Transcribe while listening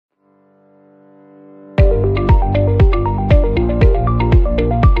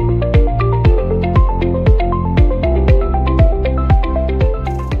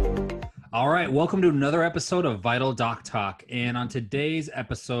welcome to another episode of Vital Doc Talk. And on today's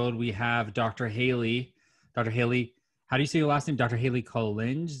episode, we have Dr. Haley. Dr. Haley, how do you say your last name? Dr. Haley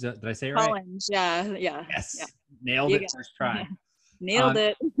Collins. Did I say it right? Collins, yeah. Yes, nailed You it got first try. Nailed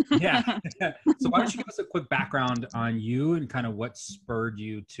it. Yeah. So why don't you give us a quick background on you and kind of what spurred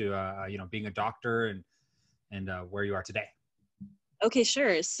you to, being a doctor and where you are today? Okay,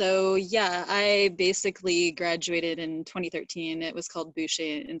 sure. So yeah, I basically graduated in 2013. It was called Boucher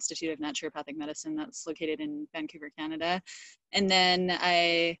Institute of Naturopathic Medicine. That's located in Vancouver, Canada. And then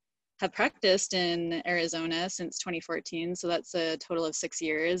I have practiced in Arizona since 2014. So that's a total of 6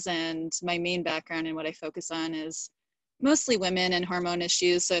 years. And my main background and what I focus on is mostly women and hormone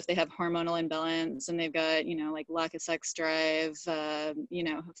issues. So if they have hormonal imbalance and they've got, like lack of sex drive,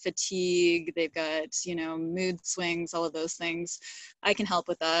 fatigue, they've got, mood swings, all of those things, I can help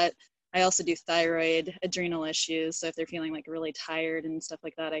with that. I also do thyroid, adrenal issues. So if they're feeling like really tired and stuff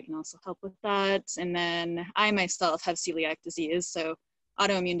like that, I can also help with that. And then I myself have celiac disease. So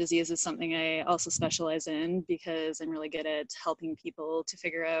autoimmune disease is something I also specialize in because I'm really good at helping people to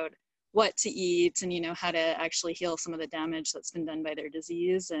figure out what to eat and how to actually heal some of the damage that's been done by their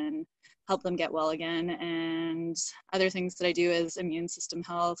disease and help them get well again. And other things that I do is immune system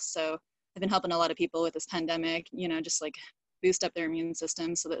health. So I've been helping a lot of people with this pandemic, just like boost up their immune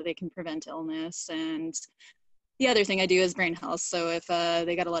system so that they can prevent illness. And the other thing I do is brain health. So if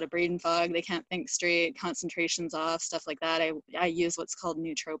they got a lot of brain fog, they can't think straight, concentration's off, stuff like that, I use what's called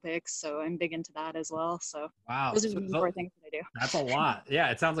nootropics. So I'm big into that as well. So Wow. those are the four things that I do. That's a lot. Yeah.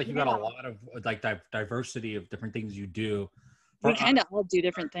 It sounds like you've got a lot of like diversity of different things you do. We kind of all do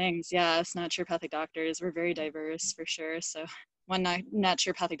different things. Yeah. Us naturopathic doctors, we're very diverse for sure. So one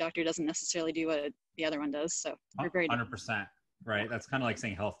naturopathic doctor doesn't necessarily do what the other one does. So we're very 100%. Right. That's kind of like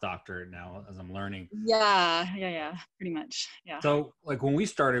saying health doctor now as I'm learning. Yeah. Pretty much. Yeah. So like when we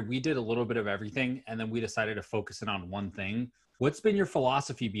started, we did a little bit of everything and then we decided to focus in on one thing. What's been your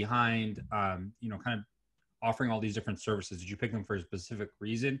philosophy behind, kind of offering all these different services? Did you pick them for a specific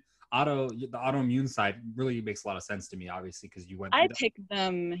reason? The autoimmune side really makes a lot of sense to me, obviously, because you went through that. I picked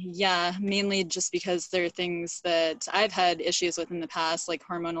them, mainly just because they're things that I've had issues with in the past, like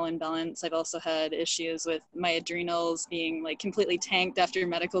hormonal imbalance. I've also had issues with my adrenals being like completely tanked after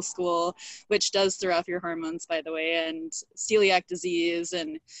medical school, which does throw off your hormones, by the way, and celiac disease.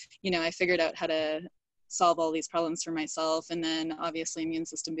 And, I figured out how to solve all these problems for myself. And then obviously immune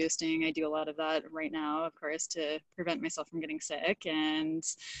system boosting. I do a lot of that right now, of course, to prevent myself from getting sick. And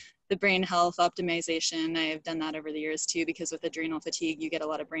the brain health optimization, I've done that over the years too, because with adrenal fatigue, you get a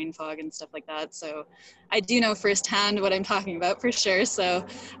lot of brain fog and stuff like that. So I do know firsthand what I'm talking about for sure. So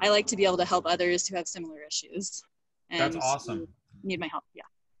I like to be able to help others who have similar issues. And that's awesome. Need my help. Yeah.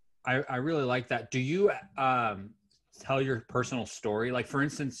 I really like that. Do you tell your personal story? Like for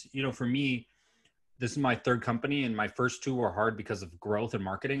instance, for me, this is my third company and my first two were hard because of growth and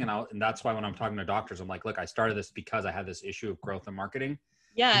marketing. And that's why when I'm talking to doctors, I'm like, look, I started this because I had this issue of growth and marketing.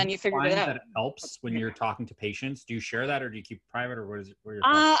 Yeah, and you figured it out. That it helps when you're talking to patients. Do you share that, or do you keep it private, or what is it?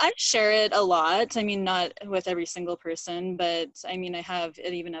 I share it a lot. I mean, not with every single person, but I mean, I have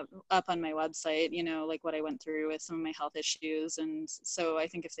it even up on my website. Like what I went through with some of my health issues, and so I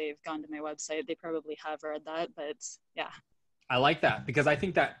think if they've gone to my website, they probably have read that. But yeah. I like that because I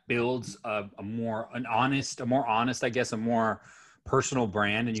think that builds a more honest, I guess, a more personal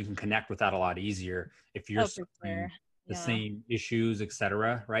brand, and you can connect with that a lot easier if you're the same issues,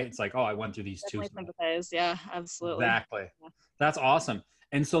 etc. Right? It's like, oh, I went through these Definitely two. Sympathize. Yeah, absolutely. Exactly. Yeah. That's awesome.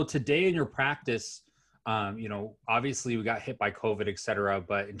 And so today in your practice, obviously we got hit by COVID, etc.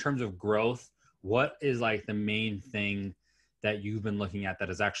 But in terms of growth, what is like the main thing that you've been looking at that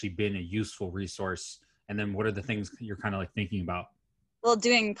has actually been a useful resource? And then what are the things you're kind of like thinking about? Well,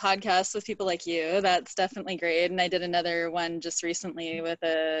 doing podcasts with people like you, that's definitely great. And I did another one just recently with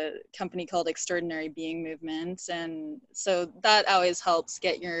a company called Extraordinary Being Movement. And so that always helps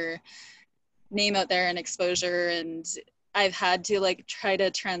get your name out there and exposure. And I've had to like try to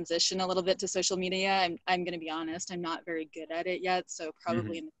transition a little bit to social media. I'm going to be honest, I'm not very good at it yet. So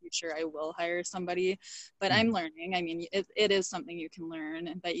probably in the future I will hire somebody, but I'm learning. I mean, it is something you can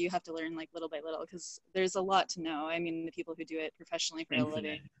learn, but you have to learn like little by little because there's a lot to know. I mean, the people who do it professionally for a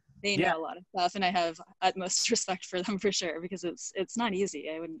living, they know a lot of stuff, and I have utmost respect for them for sure because it's not easy,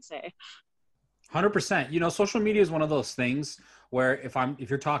 I wouldn't say. 100%. Social media is one of those things where if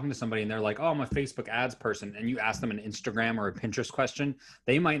you're talking to somebody and they're like, oh, I'm a Facebook ads person, and you ask them an Instagram or a Pinterest question,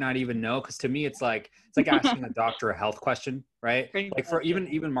 they might not even know. Cause to me, it's like asking a doctor a health question, right? Like for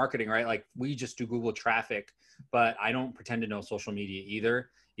even marketing, right? Like we just do Google traffic, but I don't pretend to know social media either.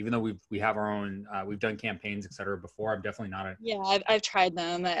 even though we have our own, we've done campaigns, et cetera, before. I'm definitely not a. Yeah, I've tried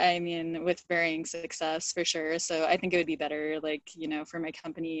them. I mean, with varying success for sure. So I think it would be better, like, you know, for my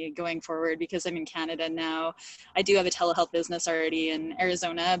company going forward, because I'm in Canada now. I do have a telehealth business already in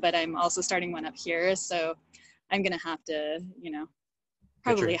Arizona, but I'm also starting one up here. So I'm going to have to, you know,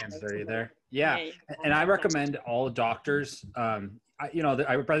 Get your probably hands hire dirty somebody. there. Yeah. Yeah, And I recommend all doctors, you know,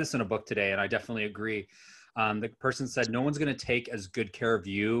 I read this in a book today and I definitely agree. The person said, no one's going to take as good care of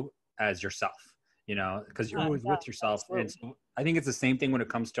you as yourself, you know, because you're always yeah, with yourself. And absolutely. so I think it's the same thing when it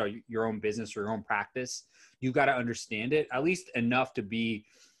comes to your own business or your own practice. You got to understand it at least enough to be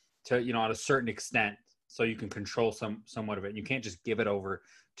to, you know, at a certain extent, so you can control somewhat of it. You can't just give it over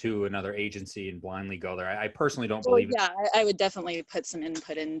to another agency and blindly go there. I personally don't Well, believe it. yeah, I would definitely put some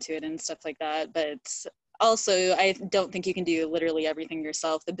input into it and stuff like that. But also, I don't think you can do literally everything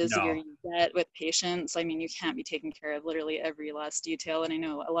yourself. The busier No. you get with patients, I mean, you can't be taking care of literally every last detail. And I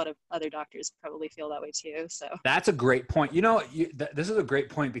know a lot of other doctors probably feel that way too. So, That's a great point. You know, this is a great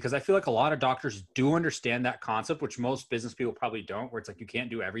point because I feel like a lot of doctors do understand that concept, which most business people probably don't, where it's like you can't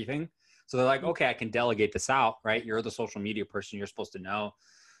do everything. So they're like, okay, I can delegate this out, right? You're the social media person. You're supposed to know.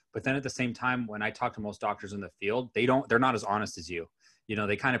 But then at the same time, when I talk to most doctors in the field, they're not as honest as you. You know,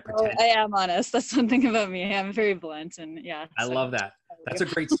 they kind of oh, pretend. I am honest. That's something about me. I'm very blunt, and yeah. I So, love that. That's a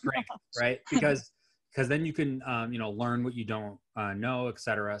great strength, right? Because then you can, you know, learn what you don't know, et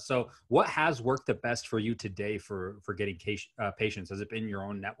cetera. So what has worked the best for you today for getting patients? Has it been your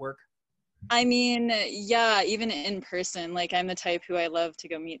own network? I mean, yeah, even in person, like I'm the type who I love to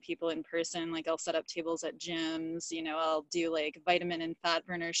go meet people in person. Like I'll set up tables at gyms, you know, I'll do like vitamin and fat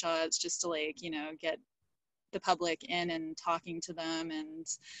burner shots just to like, you know, get the public in and talking to them. And,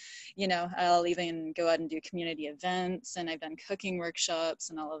 you know, I'll even go out and do community events, and I've done cooking workshops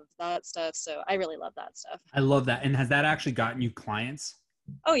and all of that stuff. So I really love that stuff. I love that. And has that actually gotten you clients?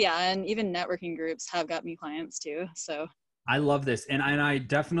 Oh yeah, and even networking groups have got me clients too. So I love this. And I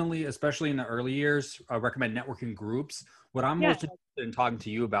definitely, especially in the early years, recommend networking groups. What I'm yeah. most interested in talking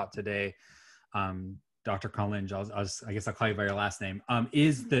to you about today, Dr. Cullen, I guess I'll call you by your last name,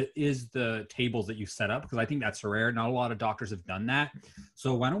 is the tables that you set up, because I think that's rare. Not a lot of doctors have done that.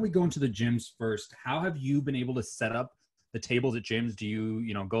 So why don't we go into the gyms first? How have you been able to set up the tables at gyms? Do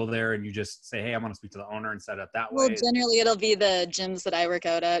you know, go there and you just say, hey, I want to speak to the owner and set it up that Well, way? generally it'll be the gyms that I work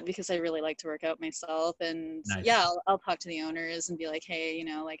out at because I really like to work out myself. And Nice. yeah, I'll talk to the owners and be like, hey, you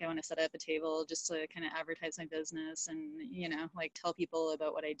know, like I want to set up a table just to kind of advertise my business and, you know, like tell people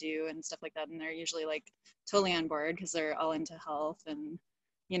about what I do and stuff like that. And they're usually like totally on board because they're all into health and,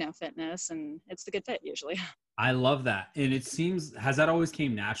 you know, fitness, and it's the good fit usually. I love that. And it seems, has that always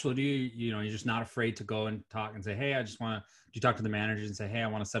came natural to you? You know, you're just not afraid to go and talk and say, hey, I just want to, do you talk to the managers and say, hey, I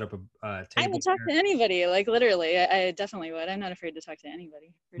want to set up a I table would talk here? to anybody, like literally. I definitely would. I'm not afraid to talk to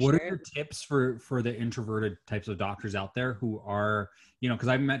anybody for What are sure. your tips for the introverted types of doctors out there who are, you know, because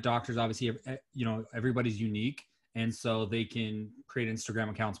I've met doctors, obviously, you know, everybody's unique. And so they can create Instagram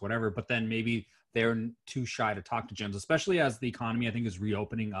accounts, whatever, but then maybe they're too shy to talk to gyms, especially as the economy, I think, is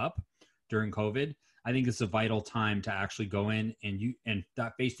reopening up during COVID. I think it's a vital time to actually go in and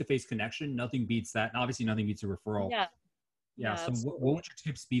that face-to-face connection, nothing beats that. And obviously nothing beats a referral. Yeah, Yeah. yeah, So what absolutely. would your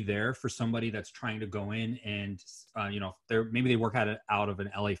tips be there for somebody that's trying to go in and, you know, maybe they work out of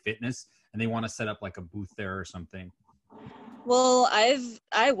an LA Fitness and they want to set up like a booth there or something? Well,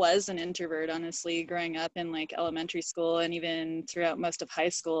 I was an introvert, honestly, growing up in like elementary school and even throughout most of high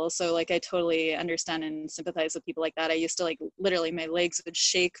school. So like I totally understand and sympathize with people like that. I used to like literally my legs would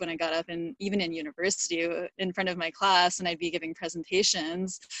shake when I got up, and even in university in front of my class, and I'd be giving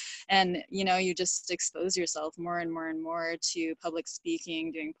presentations. And you know, you just expose yourself more and more and more to public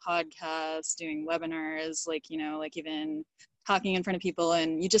speaking, doing podcasts, doing webinars, like, you know, like even talking in front of people,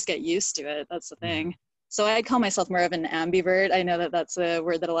 and you just get used to it. That's the Mhm. thing. So I call myself more of an ambivert. I know that that's a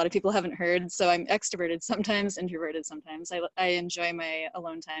word that a lot of people haven't heard. So I'm extroverted sometimes, introverted sometimes. I enjoy my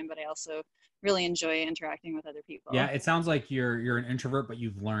alone time, but I also really enjoy interacting with other Yeah. people. It sounds like you're an introvert, but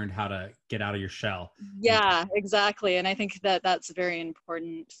you've learned how to get out of your shell. And Yeah, exactly. And I think that that's very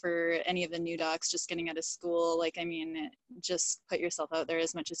important for any of the new docs just getting out of school. Like, I mean, just put yourself out there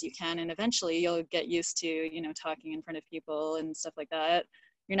as much as you can, and eventually you'll get used to, you know, talking in front of people and stuff like that.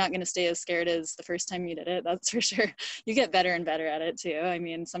 You're not going to stay as scared as the first time you did it, that's for sure. You get better and better at it too. I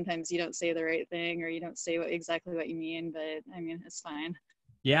mean, sometimes you don't say the right thing or you don't say exactly what you mean, but I mean, it's fine.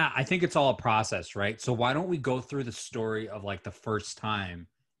 yeah, I think it's all a process, right? So why don't we go through the story of like the first time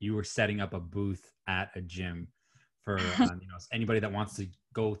you were setting up a booth at a gym for, you know, anybody that wants to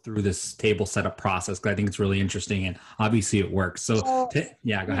go through this table setup process, because I think it's really interesting and obviously it works. So Well,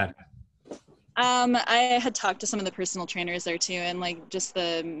 yeah, go ahead. I had talked to some of the personal trainers there too, and like just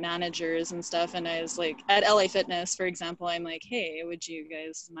the managers and stuff. And I was like, at LA Fitness, for example, I'm like, hey, would you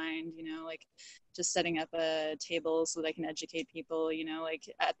guys mind, like just setting up a table so that I can educate people, like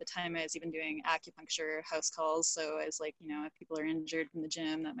at the time I was even doing acupuncture house calls. So I was like, if people are injured from the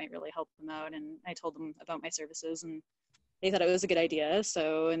gym, that might really help them out. And I told them about my services, and they thought it was a good idea.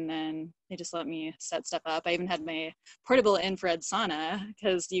 So, and then they just let me set stuff up. I even had my portable infrared sauna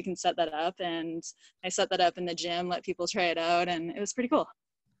because you can set that up, and I set that up in the gym, let people try it out, and it was pretty cool.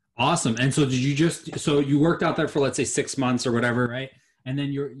 Awesome. And so so you worked out there for, let's say, 6 months or whatever, right? And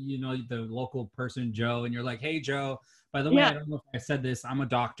then you're, the local person, Joe, and you're like, hey, Joe, by the way, I don't know if I said this, I'm a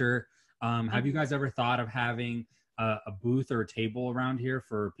doctor. Have you guys ever thought of having a booth or a table around here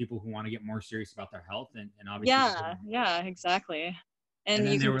for people who want to get more serious about their health and obviously? Yeah, exactly. And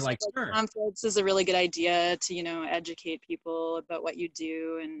then you they can were like, sure. pamphlets is a really good idea to, educate people about what you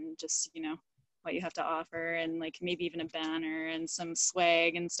do and just, what you have to offer, and like maybe even a banner and some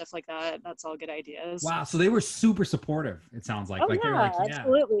swag and stuff like that. That's all good ideas. Wow. So they were super supportive, it sounds like. Oh, like yeah, they're like, yeah,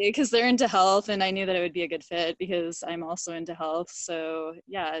 absolutely. Because they're into health, and I knew that it would be a good fit because I'm also into health. So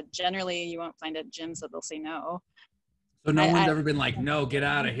yeah, generally you won't find at gyms that they'll say no. So no one's I ever been like, no, get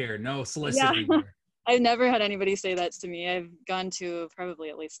out of here. No yeah, soliciting here. I've never had anybody say that to me. I've gone to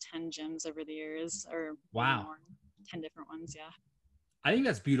probably at least 10 gyms over the years, or Wow. more, 10 different ones. Yeah. I think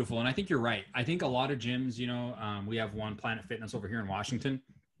that's beautiful. And I think you're right. I think a lot of gyms, we have one, Planet Fitness, over here in Washington.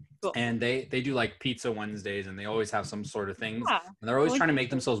 Cool. And they do like pizza Wednesdays, and they always have some sort of things. Yeah. And they're always trying to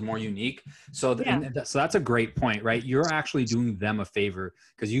make themselves more unique. So, so that's a great point, right? You're actually doing them a favor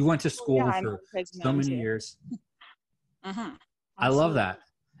because you went to school for so many years. I love that.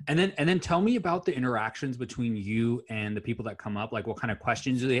 And then tell me about the interactions between you and the people that come up. Like, what kind of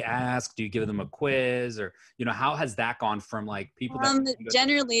questions do they ask? Do you give them a quiz, or how has that gone from like people that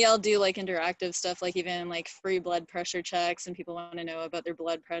generally I'll do like interactive stuff, like even like free blood pressure checks, and people want to know about their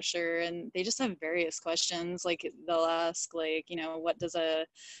blood pressure, and they just have various questions. Like they'll ask like, what does a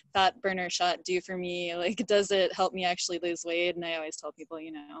fat burner shot do for me? Like, does it help me actually lose weight? And I always tell people,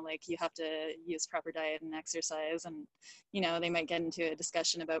 like you have to use proper diet and exercise, and they might get into a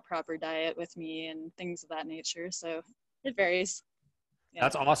discussion about proper diet with me and things of that nature. So it varies. Yeah.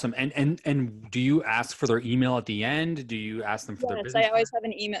 That's awesome. And do you ask for their email at the end? Do you ask them for their business? I always have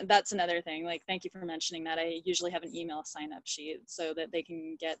an email. That's another thing. Like, thank you for mentioning that. I usually have an email sign up sheet so that they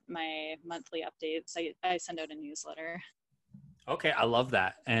can get my monthly updates. I send out a newsletter. Okay. I love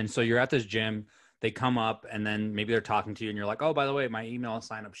that. And so you're at this gym, they come up, and then maybe they're talking to you and you're like, oh, by the way, my email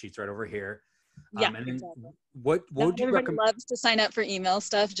sign up sheet's right over here. Yeah, and then exactly. What would you recommend? Loves to sign up for email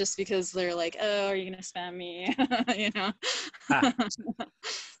stuff just because they're like, oh, are you going to spam me?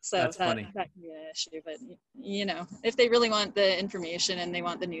 So that's funny. That can be an issue, but if they really want the information and they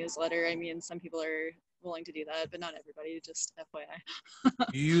want the newsletter, I mean, some people are willing to do that, but not everybody, just FYI.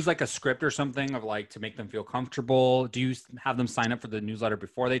 Do you use like a script or something of like to make them feel comfortable? Do you have them sign up for the newsletter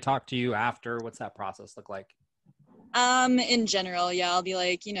before they talk to you, after? What's that process look like? In general, yeah, I'll be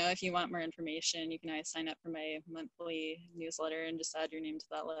like, if you want more information, you can always sign up for my monthly newsletter and just add your name to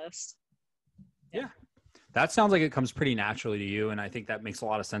that list. Yeah. That sounds like it comes pretty naturally to you. And I think that makes a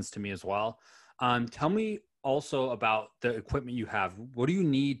lot of sense to me as well. Tell me also about the equipment you have. What do you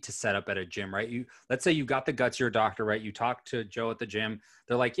need to set up at a gym, right? Let's say you got the guts, you're a doctor, right? You talk to Joe at the gym.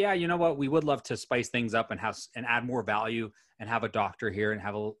 They're like, yeah, you know what? We would love to spice things up and add more value and have a doctor here and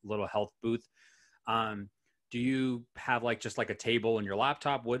have a little health booth. Do you have like just like a table and your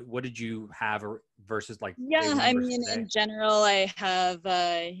laptop? What did you have versus like? Yeah, I mean, in general, I have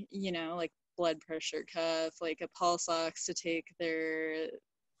like blood pressure cuff, like a pulse ox to take their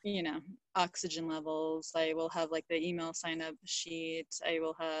oxygen levels. I will have like the email sign up sheet. I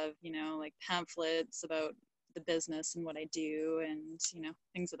will have like pamphlets about the business and what I do, and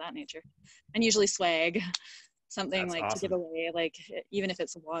things of that nature, and usually swag. Something That's like awesome. To give away, like even if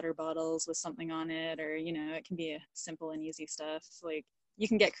it's water bottles with something on it, or it can be a simple and easy stuff. Like you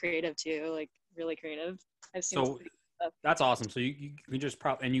can get creative too, like really creative. I've seen so stuff. That's awesome. So you can just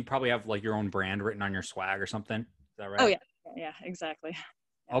you probably have like your own brand written on your swag or something. Is that right? Oh yeah, exactly.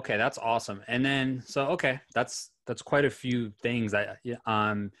 Yeah. Okay, that's awesome. And then that's quite a few things that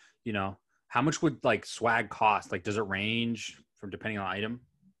how much would like swag cost? Like does it range from depending on the item?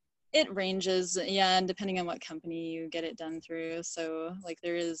 It ranges, yeah, and depending on what company you get it done through. So like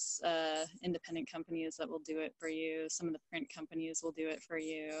there is independent companies that will do it for you. Some of the print companies will do it for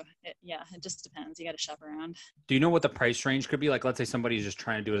you. Yeah, it just depends. You got to shop around. Do you know what the price range could be? Like, let's say somebody's just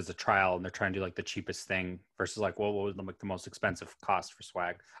trying to do it as a trial and they're trying to do like the cheapest thing versus like what would like the most expensive cost for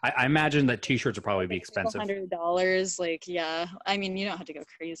swag? I imagine that t-shirts would probably be Like expensive. $100, like, yeah. I mean, you don't have to go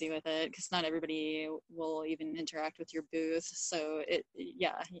crazy with it because not everybody will even interact with your booth. So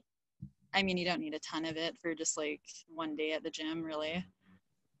yeah. I mean, you don't need a ton of it for just like one day at the gym, really.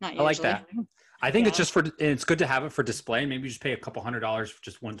 Not I like usually. that. I think it's Yeah. just for, it's good to have it for display. Maybe you just pay a couple $100 for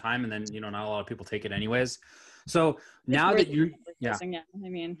just one time, and then, you know, not a lot of people take it anyways. So It's now worth that it. yeah, Yeah. I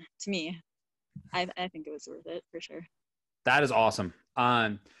mean, to me, I think it was worth it for sure. that is awesome.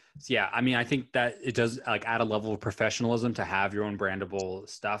 So yeah, I mean, I think that it does like add a level of professionalism to have your own brandable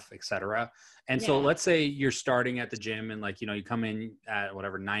stuff, etc. And so Yeah. let's say you're starting at the gym and like, you know, you come in at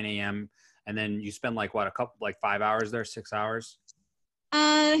whatever, 9 a.m. and then you spend like what, a couple, like 5 hours there, 6 hours.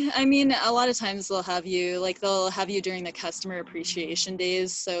 I mean, a lot of times they'll have you during the customer appreciation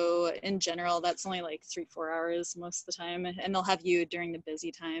days. So in general, that's only like 3-4 hours most of the time. And they'll have you during the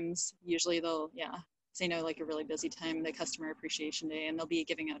busy times. Usually yeah, say no, like a really busy time, the customer appreciation day, and they'll be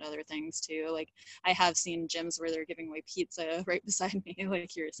giving out other things too. Like I have seen gyms where they're giving away pizza right beside me,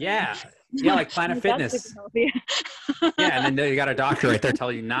 like you were saying. Yeah. Yeah. Like Planet Like, that's super Fitness. healthy. Yeah. And then you got a doctor right there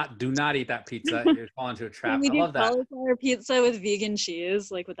telling you do not eat that pizza. You're falling into a Can trap. we I do love that. cauliflower pizza with vegan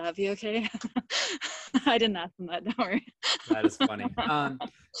cheese? Like, would that be okay? I didn't ask them that. Don't worry. That is funny.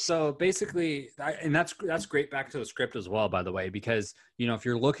 So basically, and that's great. Back to the script as well, by the way, because you know if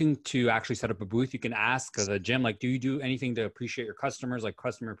you're looking to actually set up a booth, you can ask the gym like, do you do anything to appreciate your customers, like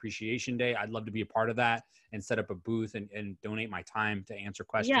Customer Appreciation Day? I'd love to be a part of that and set up a booth and donate my time to answer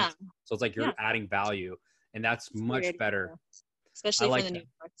Yeah, questions. So it's like yeah, you're adding value, and that's it's a great much better. idea. I Especially for like the that. new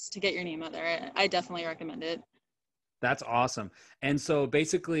products to get your name out there. I definitely recommend it. That's awesome. And so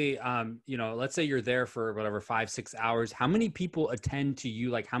basically, you know, let's say you're there for whatever 5-6 hours. How many people attend to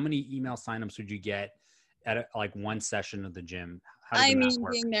you? Like, how many email signups would you get at like one session of the gym? How does the I math mean,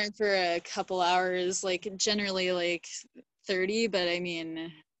 work? being there for a couple hours, like generally like 30, but I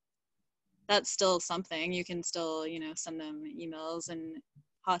mean, that's still something. You can still, send them emails and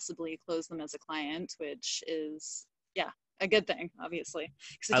possibly close them as a client, which is, yeah, a good thing, obviously.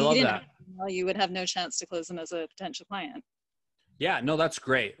 Because I if you love didn't have that. an email, you would have no chance to close them as a potential client. Yeah, no, that's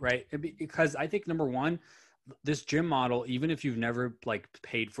great, right? Because I think number one, this gym model, even if you've never like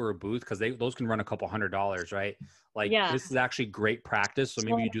paid for a booth, because those can run a couple $100, right? Like Yeah. this is actually great practice. So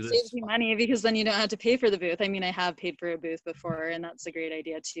Well, maybe you and do it saves this. you money because then you don't have to pay for the booth. I mean, I have paid for a booth before, and that's a great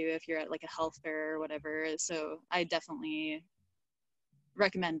idea too if you're at like a health fair or whatever. So I definitely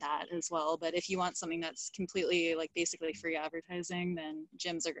recommend that as well. But if you want something that's completely like basically free advertising, then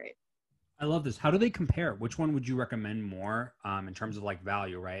gyms are great. I love this. How do they compare? Which one would you recommend more in terms of like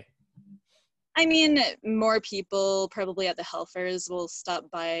value, right? I mean, more people probably at the health fairs will stop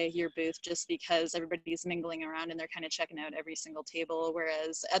by your booth just because everybody's mingling around and they're kind of checking out every single table.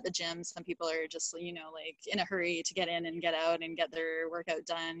 Whereas at the gym, some people are just, like in a hurry to get in and get out and get their workout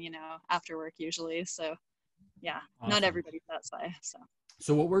done, after work usually. So yeah, not Awesome. everybody that's by. So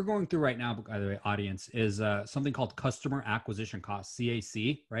So what we're going through right now, by the way, audience, is something called customer acquisition cost,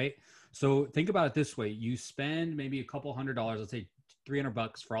 CAC, right? So think about it this way: you spend maybe a couple $100, let's say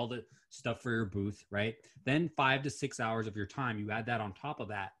 $300 for all the stuff for your booth, right? Then 5 to 6 hours of your time, you add that on top of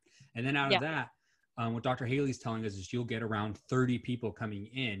that, and then out of yeah, that, what Dr. Haley's telling us is you'll get around 30 people coming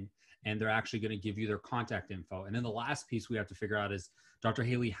in, and they're actually going to give you their contact info. And then the last piece we have to figure out is, Dr.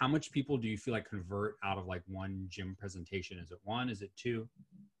 Haley, how much people do you feel like convert out of like one gym presentation? Is it one? Is it two?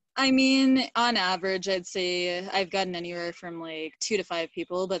 I mean, on average, I'd say I've gotten anywhere from like 2 to 5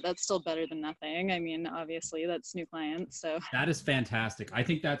 people, but that's still better than nothing. I mean, obviously, that's new clients. So, That is fantastic. I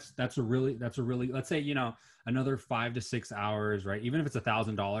think that's a really let's say, you know, another 5 to 6 hours, right? Even if it's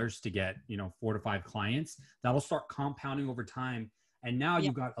 $1,000 to get, you know, 4 to 5 clients, that'll start compounding over time. And now yeah,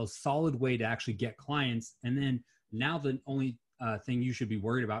 you've got a solid way to actually get clients. And then now the only thing you should be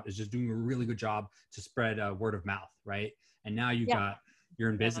worried about is just doing a really good job to spread word of mouth, right? And now yeah, you're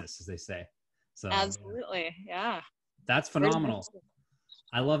in yeah, business, as they say. So absolutely. Yeah. that's Word of phenomenal. mouth.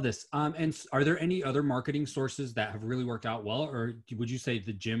 I love this. And are there any other marketing sources that have really worked out well, or would you say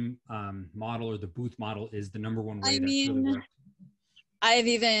the gym model or the booth model is the number one way I that's really mean, worked? I've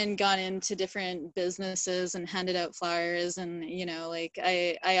even gone into different businesses and handed out flyers and, like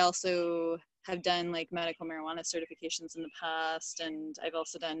I also have done like medical marijuana certifications in the past, and I've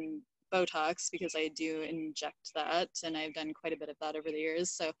also done Botox because I do inject that, and I've done quite a bit of that over the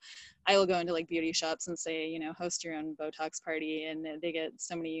years. So I will go into like beauty shops and say, you know, host your own Botox party, and they get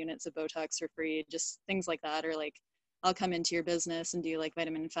so many units of Botox for free, just things like that. Or like I'll come into your business and do like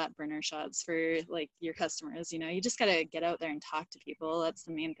vitamin fat burner shots for like your customers. You know, you just got to get out there and talk to people. That's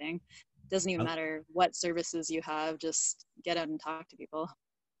the main thing. Doesn't even matter what services you have, just get out and talk to people.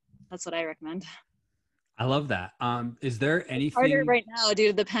 That's what I recommend. I love that. Is there It's harder anything? right now due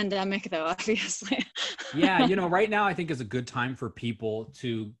to the pandemic, though, obviously. Yeah, right now I think is a good time for people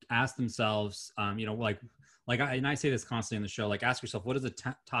to ask themselves, and I say this constantly in the show, like ask yourself, what are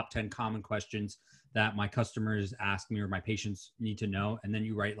the top 10 common questions that my customers ask me or my patients need to know? And then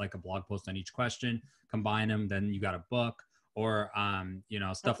you write like a blog post on each question, combine them, then you got a book or,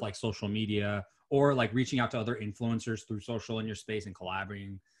 stuff like social media or like reaching out to other influencers through social in your space and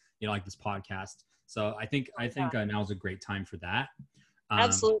collaborating, like this podcast. So I think now is a great time for that.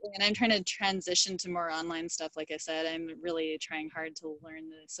 Absolutely. And I'm trying to transition to more online stuff. Like I said, I'm really trying hard to learn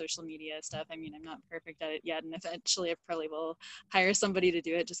the social media stuff. I mean, I'm not perfect at it yet. And eventually I probably will hire somebody to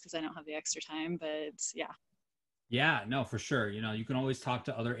do it just because I don't have the extra time. But yeah. Yeah, no, for sure. You can always talk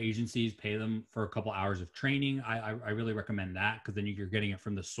to other agencies, pay them for a couple hours of training. I really recommend that because then you're getting it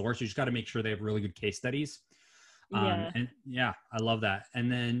from the source. You just got to make sure they have really good case studies. And yeah, I love that.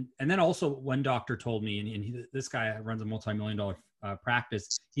 And then also one doctor told me, and this guy runs a multi-million-dollar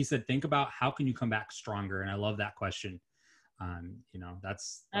practice. He said, think about how can you come back stronger? And I love that question.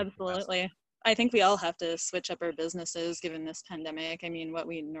 That's like absolutely. I think we all have to switch up our businesses given this pandemic. I mean, what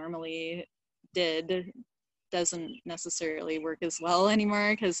we normally did doesn't necessarily work as well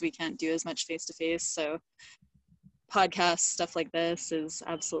anymore because we can't do as much face-to-face. So podcasts, stuff like this is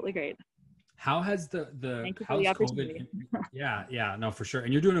absolutely great. How has how's COVID? Yeah, no, for sure.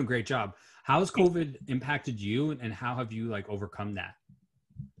 And you're doing a great job. How has COVID impacted you and how have you like overcome that?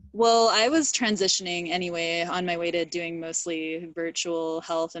 Well, I was transitioning anyway on my way to doing mostly virtual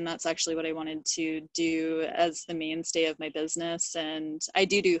health, and that's actually what I wanted to do as the mainstay of my business. And I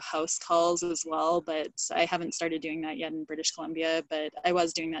do house calls as well, but I haven't started doing that yet in British Columbia, but I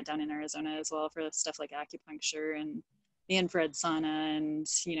was doing that down in Arizona as well for stuff like acupuncture and the infrared sauna and,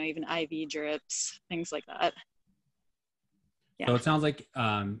 even IV drips, things like that. Yeah. So it sounds like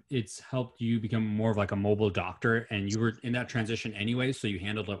it's helped you become more of like a mobile doctor and you were in that transition anyway, so you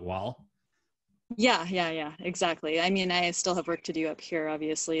handled it well. Yeah, exactly. I mean, I still have work to do up here,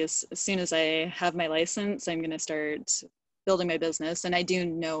 obviously. As soon as I have my license, I'm going to start building my business. And I do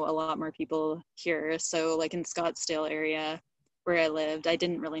know a lot more people here. So like in Scottsdale area where I lived, I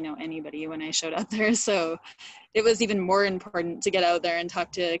didn't really know anybody when I showed up there. So it was even more important to get out there and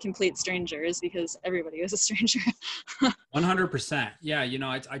talk to complete strangers because everybody was a stranger. 100%. Yeah.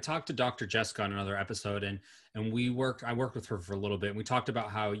 I talked to Dr. Jessica on another episode and I worked with her for a little bit and we talked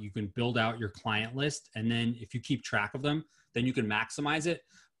about how you can build out your client list. And then if you keep track of them, then you can maximize it,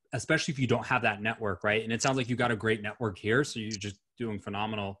 especially if you don't have that network. Right. And it sounds like you got a great network here. So you're just doing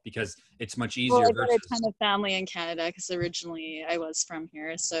phenomenal because it's much easier. Well, I got a ton of family in Canada because originally I was from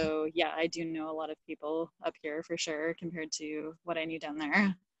here. So yeah, I do know a lot of people up here for sure compared to what I knew down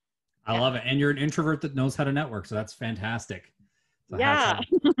there. I love it. And you're an introvert that knows how to network. So that's fantastic. So yeah.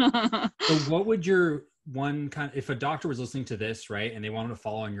 So what would your if a doctor was listening to this, right, and they wanted to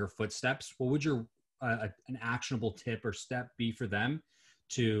follow in your footsteps, what would your an actionable tip or step be for them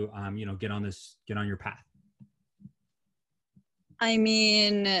to, get on your path? I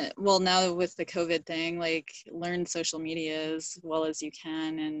mean, well, now with the COVID thing, like learn social media as well as you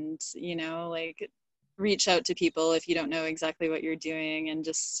can and, like reach out to people if you don't know exactly what you're doing and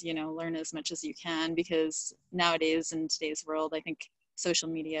just, learn as much as you can because nowadays in today's world, I think social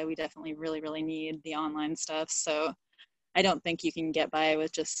media, we definitely really, really need the online stuff. So I don't think you can get by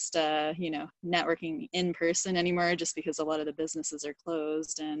with just, networking in person anymore just because a lot of the businesses are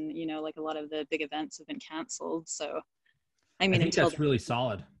closed and, like a lot of the big events have been canceled. So I think that's really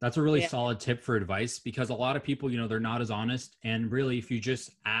solid. That's a really solid tip for advice because a lot of people, they're not as honest. And really, if you just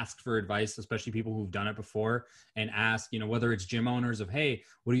ask for advice, especially people who've done it before and ask, whether it's gym owners of, hey,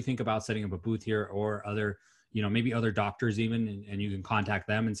 what do you think about setting up a booth here or other, maybe other doctors even, and you can contact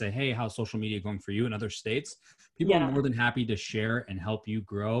them and say, hey, how's social media going for you in other states? People are more than happy to share and help you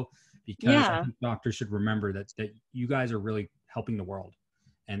grow because I think doctors should remember that you guys are really helping the world.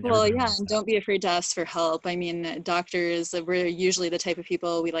 And don't be afraid to ask for help. I mean, doctors, we're usually the type of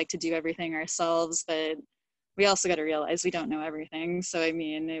people we like to do everything ourselves, but we also got to realize we don't know everything. So, I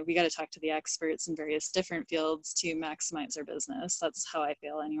mean, we got to talk to the experts in various different fields to maximize our business. That's how I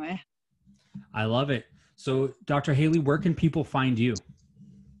feel anyway. I love it. So, Dr. Haley, where can people find you?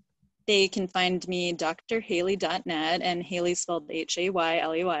 They can find me drhaley.net, and Haley spelled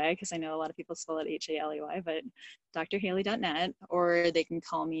Hayley, because I know a lot of people spell it Haley, but drhaley.net, or they can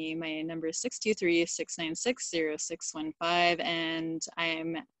call me. My number is 623-696-0615, and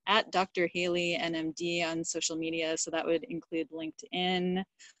I'm at Dr. Haley NMD on social media, so that would include LinkedIn,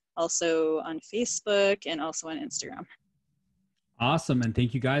 also on Facebook, and also on Instagram. Awesome. And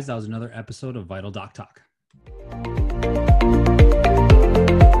thank you guys. That was another episode of Vital Doc Talk.